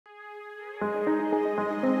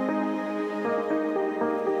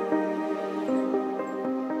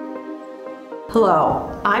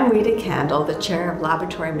Hello, I'm Rita Candle, the Chair of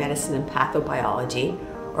Laboratory Medicine and Pathobiology,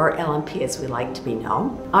 or LMP as we like to be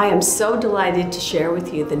known. I am so delighted to share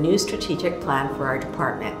with you the new strategic plan for our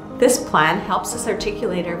department. This plan helps us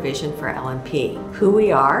articulate our vision for LMP, who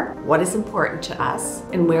we are, what is important to us,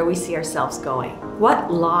 and where we see ourselves going.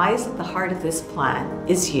 What lies at the heart of this plan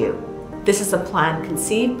is you. This is a plan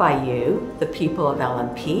conceived by you, the people of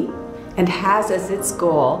LMP, and has as its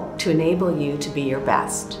goal to enable you to be your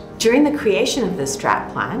best. During the creation of this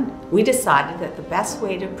strat plan, we decided that the best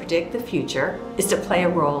way to predict the future is to play a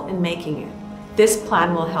role in making it. This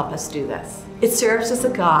plan will help us do this. It serves as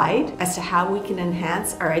a guide as to how we can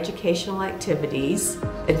enhance our educational activities,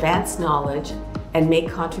 advance knowledge, and make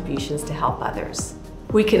contributions to help others.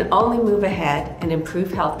 We can only move ahead and improve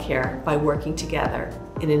healthcare by working together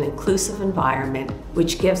in an inclusive environment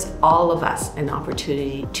which gives all of us an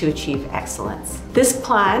opportunity to achieve excellence. This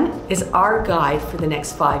plan is our guide for the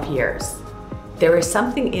next 5 years. There is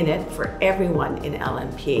something in it for everyone in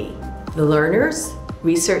LMP: the learners,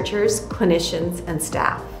 researchers, clinicians, and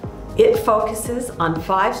staff. It focuses on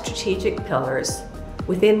 5 strategic pillars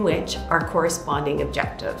within which are corresponding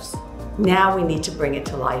objectives. Now we need to bring it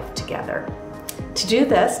to life together. To do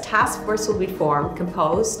this, task force will be formed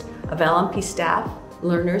composed of LMP staff,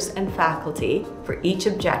 learners, and faculty for each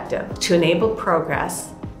objective to enable progress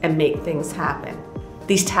and make things happen.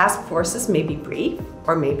 These task forces may be brief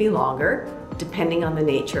or may be longer, depending on the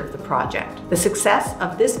nature of the project. The success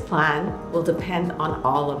of this plan will depend on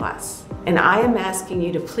all of us, and I am asking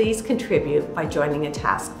you to please contribute by joining a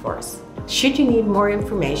task force. Should you need more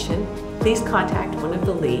information, please contact one of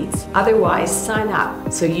the leads. Otherwise, sign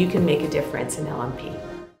up so you can make a difference in LMP.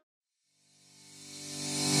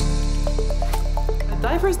 A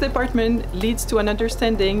diverse department leads to an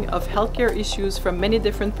understanding of healthcare issues from many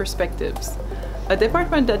different perspectives. A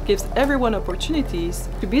department that gives everyone opportunities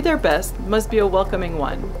to be their best must be a welcoming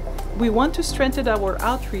one. We want to strengthen our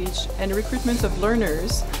outreach and recruitment of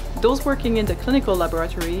learners, those working in the clinical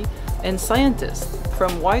laboratory, and scientists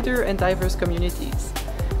from wider and diverse communities.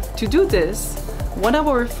 To do this, one of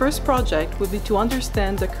our first projects will be to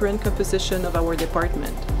understand the current composition of our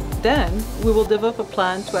department. Then, we will develop a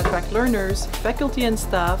plan to attract learners, faculty, and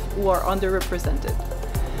staff who are underrepresented.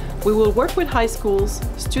 We will work with high schools,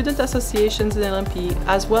 student associations in LMP,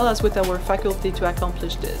 as well as with our faculty to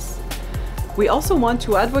accomplish this. We also want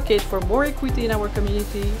to advocate for more equity in our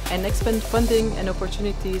community and expand funding and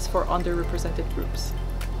opportunities for underrepresented groups.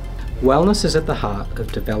 Wellness is at the heart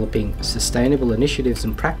of developing sustainable initiatives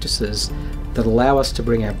and practices that allow us to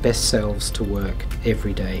bring our best selves to work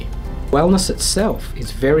every day. Wellness itself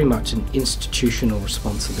is very much an institutional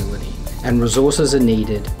responsibility, and resources are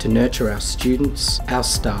needed to nurture our students, our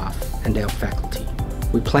staff, and our faculty.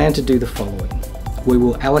 We plan to do the following. We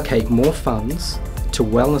will allocate more funds to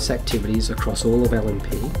wellness activities across all of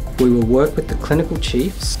LMP. We will work with the clinical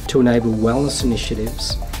chiefs to enable wellness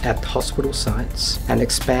initiatives at hospital sites and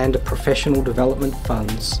expand professional development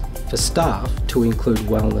funds for staff to include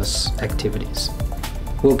wellness activities.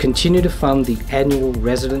 We'll continue to fund the annual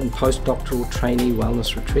resident and postdoctoral trainee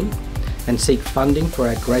wellness retreat and seek funding for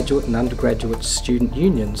our graduate and undergraduate student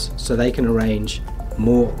unions so they can arrange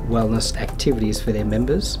more wellness activities for their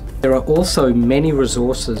members. There are also many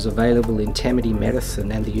resources available in Tamati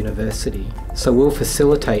Medicine and the university, so we'll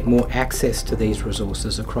facilitate more access to these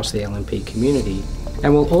resources across the LMP community,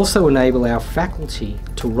 and will also enable our faculty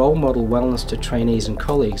to role model wellness to trainees and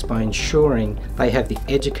colleagues by ensuring they have the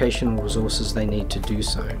educational resources they need to do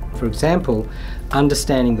so. For example,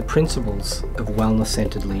 understanding the principles of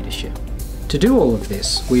wellness-centered leadership. To do all of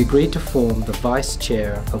this, we agreed to form the Vice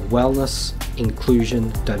Chair of Wellness,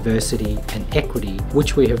 Inclusion, Diversity and Equity,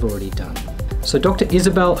 which we have already done. So Dr.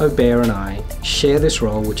 Isabel Aubert and I share this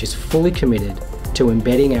role, which is fully committed to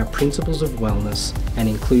embedding our principles of wellness and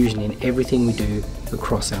inclusion in everything we do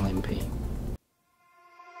across LMP.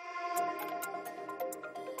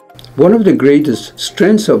 One of the greatest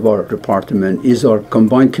strengths of our department is our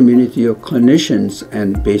combined community of clinicians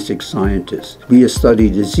and basic scientists. We study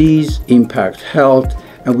disease, impact health,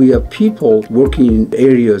 and we have people working in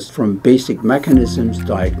areas from basic mechanisms,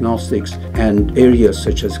 diagnostics, and areas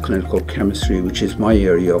such as clinical chemistry, which is my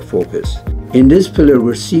area of focus. In this pillar,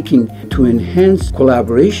 we're seeking to enhance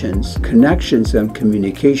collaborations, connections, and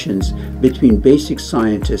communications between basic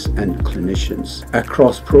scientists and clinicians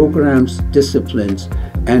across programs, disciplines,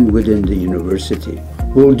 and within the university.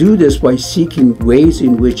 We'll do this by seeking ways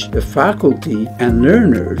in which the faculty and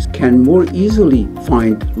learners can more easily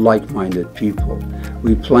find like-minded people.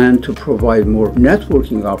 We plan to provide more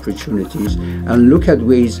networking opportunities and look at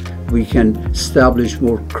ways we can establish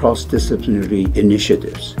more cross-disciplinary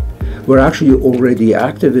initiatives. We're actually already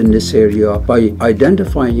active in this area by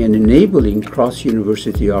identifying and enabling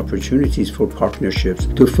cross-university opportunities for partnerships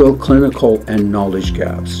to fill clinical and knowledge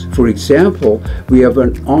gaps. For example, we have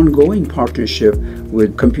an ongoing partnership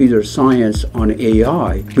with computer science on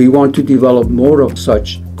AI. We want to develop more of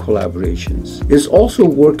such collaborations. It's also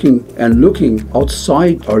working and looking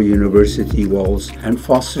outside our university walls and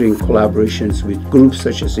fostering collaborations with groups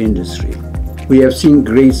such as industry. We have seen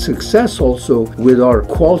great success also with our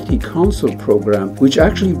Quality Council program, which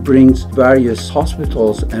actually brings various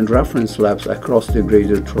hospitals and reference labs across the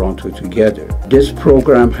Greater Toronto together. This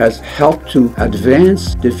program has helped to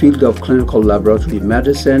advance the field of clinical laboratory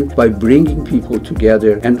medicine by bringing people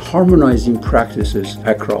together and harmonizing practices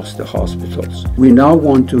across the hospitals. We now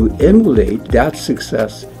want to emulate that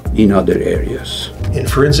success in other areas. In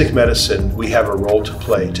forensic medicine, we have a role to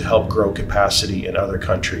play to help grow capacity in other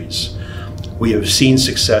countries. We have seen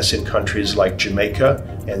success in countries like Jamaica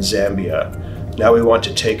and Zambia. Now we want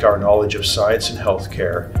to take our knowledge of science and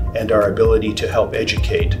healthcare and our ability to help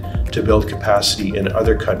educate to build capacity in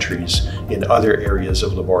other countries in other areas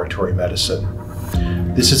of laboratory medicine.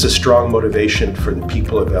 This is a strong motivation for the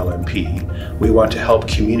people of LMP. We want to help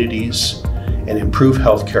communities and improve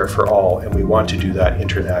healthcare for all, and we want to do that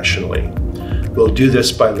internationally. We'll do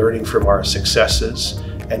this by learning from our successes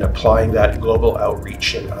and applying that global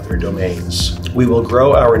outreach in other domains. We will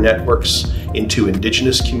grow our networks into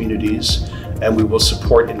Indigenous communities, and we will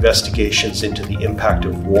support investigations into the impact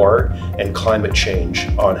of war and climate change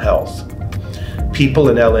on health. People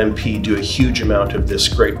in LMP do a huge amount of this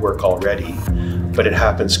great work already, but it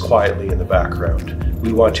happens quietly in the background.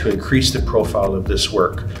 We want to increase the profile of this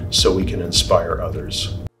work so we can inspire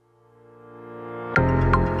others.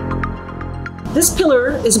 This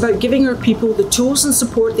pillar is about giving our people the tools and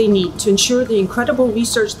support they need to ensure the incredible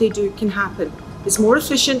research they do can happen, is more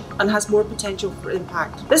efficient and has more potential for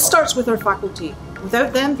impact. This starts with our faculty.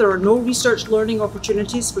 Without them, there are no research learning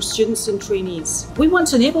opportunities for students and trainees. We want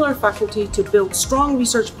to enable our faculty to build strong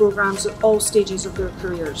research programs at all stages of their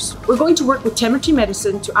careers. We're going to work with Temerity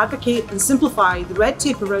Medicine to advocate and simplify the red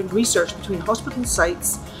tape around research between hospital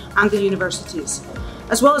sites and the universities,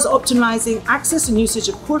 as well as optimizing access and usage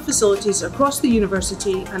of core facilities across the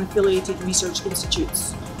university and affiliated research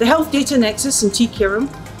institutes. The Health Data Nexus and TCARM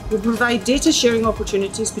will provide data sharing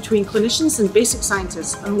opportunities between clinicians and basic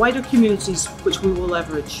scientists and wider communities, which we will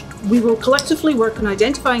leverage. We will collectively work on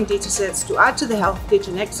identifying datasets to add to the Health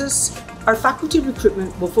Data Nexus. Our faculty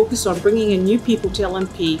recruitment will focus on bringing in new people to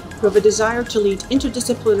LMP who have a desire to lead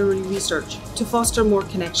interdisciplinary research to foster more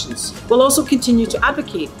connections. We'll also continue to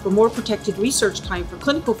advocate for more protected research time for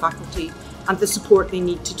clinical faculty and the support they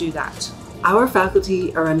need to do that. Our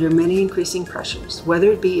faculty are under many increasing pressures,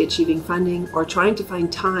 whether it be achieving funding or trying to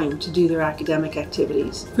find time to do their academic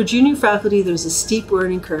activities. For junior faculty, there's a steep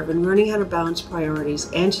learning curve in learning how to balance priorities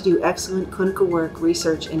and to do excellent clinical work,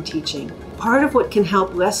 research, and teaching. Part of what can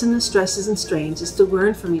help lessen the stresses and strains is to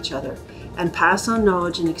learn from each other and pass on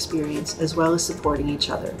knowledge and experience, as well as supporting each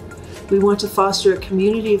other. We want to foster a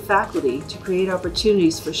community of faculty to create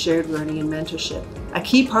opportunities for shared learning and mentorship. A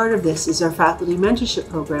key part of this is our faculty mentorship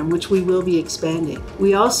program, which we will be expanding.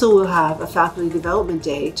 We also will have a faculty development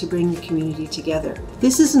day to bring the community together.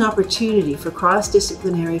 This is an opportunity for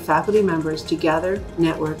cross-disciplinary faculty members to gather,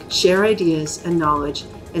 network, share ideas and knowledge,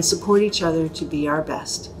 and support each other to be our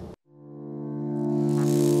best.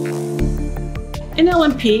 In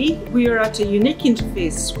LMP, we are at a unique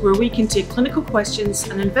interface where we can take clinical questions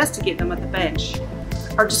and investigate them at the bench.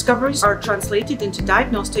 Our discoveries are translated into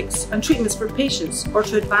diagnostics and treatments for patients or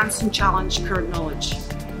to advance and challenge current knowledge.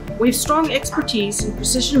 We have strong expertise in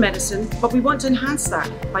precision medicine, but we want to enhance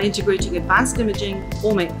that by integrating advanced imaging,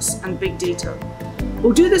 omics, and big data.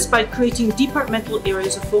 We'll do this by creating departmental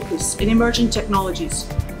areas of focus in emerging technologies,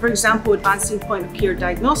 for example, advancing point-of-care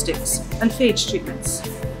diagnostics and phage treatments.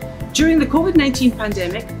 During the COVID-19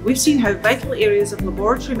 pandemic, we've seen how vital areas of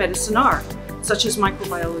laboratory medicine are, such as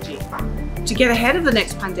microbiology. To get ahead of the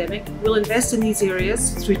next pandemic, we'll invest in these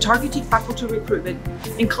areas through targeted faculty recruitment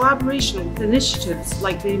in collaboration with initiatives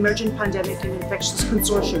like the Emerging Pandemic and Infectious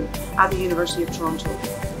Consortium at the University of Toronto.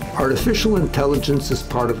 Artificial intelligence is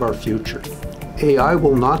part of our future. AI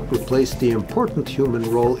will not replace the important human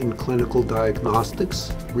role in clinical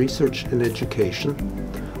diagnostics, research, and education,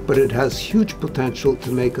 but it has huge potential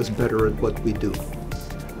to make us better at what we do.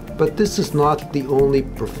 But this is not the only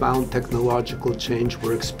profound technological change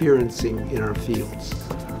we're experiencing in our fields.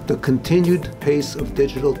 The continued pace of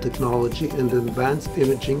digital technology and advanced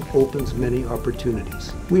imaging opens many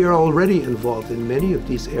opportunities. We are already involved in many of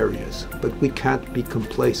these areas, but we can't be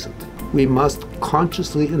complacent. We must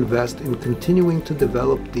consciously invest in continuing to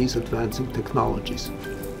develop these advancing technologies.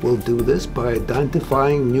 We'll do this by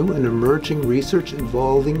identifying new and emerging research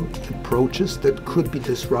involving approaches that could be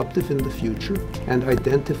disruptive in the future and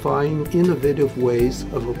identifying innovative ways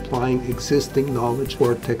of applying existing knowledge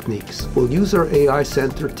or techniques. We'll use our AI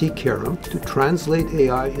center TCARM to translate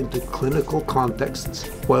AI into clinical contexts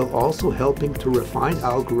while also helping to refine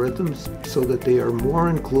algorithms so that they are more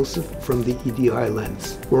inclusive from the EDI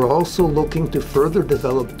lens. We're also looking to further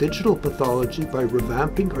develop digital pathology by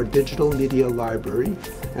revamping our digital media library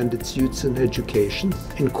and its use in education,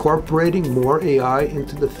 incorporating more AI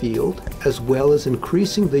into the field, as well as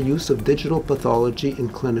increasing the use of digital pathology in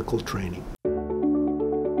clinical training.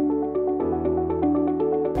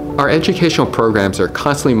 Our educational programs are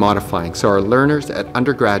constantly modifying so our learners at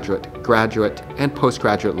undergraduate, graduate, and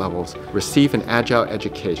postgraduate levels receive an agile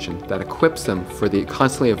education that equips them for the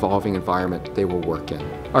constantly evolving environment they will work in.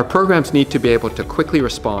 Our programs need to be able to quickly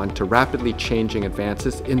respond to rapidly changing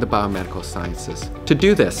advances in the biomedical sciences. To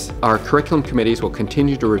do this, our curriculum committees will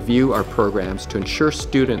continue to review our programs to ensure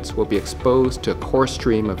students will be exposed to a core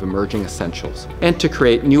stream of emerging essentials and to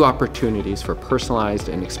create new opportunities for personalized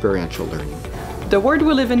and experiential learning. The world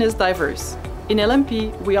we live in is diverse. In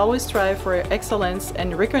LMP, we always strive for excellence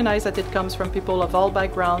and recognize that it comes from people of all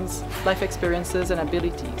backgrounds, life experiences, and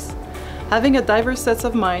abilities. Having a diverse set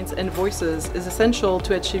of minds and voices is essential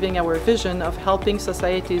to achieving our vision of helping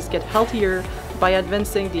societies get healthier by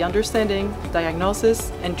advancing the understanding,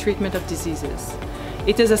 diagnosis, and treatment of diseases.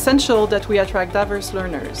 It is essential that we attract diverse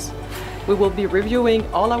learners. We will be reviewing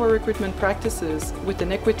all our recruitment practices with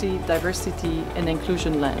an equity, diversity, and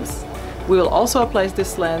inclusion lens. We will also apply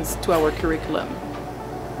this lens to our curriculum.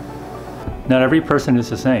 Not every person is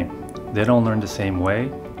the same. They don't learn the same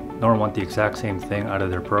way, nor want the exact same thing out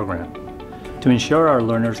of their program. To ensure our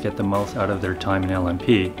learners get the most out of their time in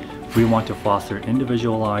LMP, we want to foster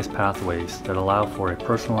individualized pathways that allow for a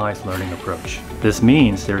personalized learning approach. This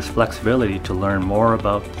means there's flexibility to learn more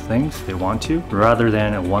about the things they want to, rather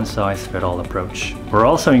than a one-size-fits-all approach. We're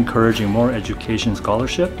also encouraging more education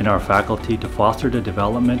scholarship in our faculty to foster the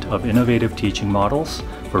development of innovative teaching models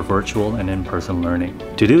for virtual and in-person learning.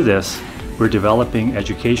 To do this, we're developing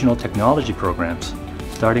educational technology programs,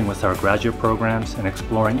 starting with our graduate programs and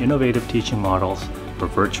exploring innovative teaching models for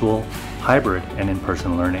virtual, hybrid, and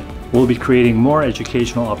in-person learning. We'll be creating more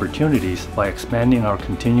educational opportunities by expanding our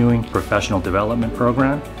continuing professional development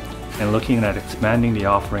program and looking at expanding the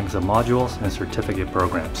offerings of modules and certificate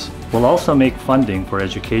programs. We'll also make funding for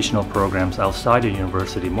educational programs outside the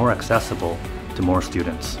university more accessible to more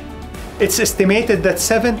students. It's estimated that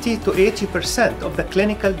 70 to 80% of the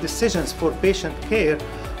clinical decisions for patient care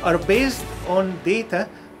are based on data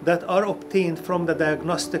that are obtained from the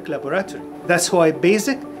diagnostic laboratory. That's why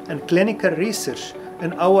basic and clinical research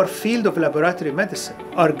in our field of laboratory medicine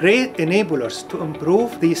are great enablers to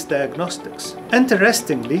improve these diagnostics.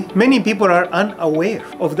 Interestingly, many people are unaware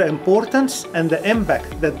of the importance and the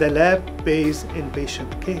impact that the lab plays in patient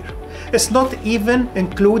care. It's not even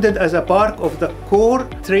included as a part of the core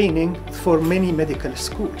training for many medical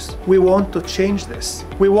schools. We want to change this.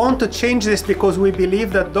 We want to change this because we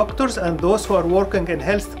believe that doctors and those who are working in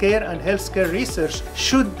healthcare and healthcare research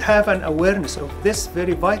should have an awareness of this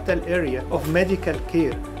very vital area of medical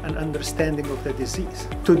care and understanding of the disease.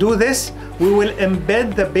 To do this, we will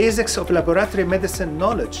embed the basics of laboratory medicine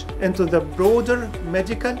knowledge into the broader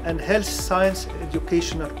medical and health science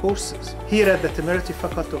educational courses here at the Temerity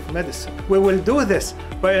Faculty of Medicine. We will do this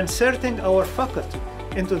by inserting our faculty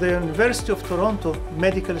into the University of Toronto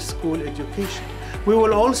Medical School education. We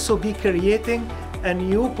will also be creating a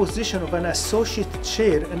new position of an associate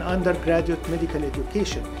chair in undergraduate medical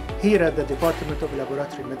education here at the Department of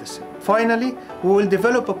Laboratory Medicine. Finally, we will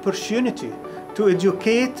develop opportunity to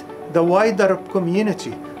educate the wider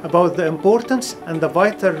community about the importance and the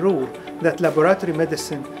vital role that laboratory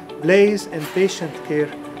medicine plays in patient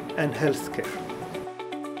care and healthcare.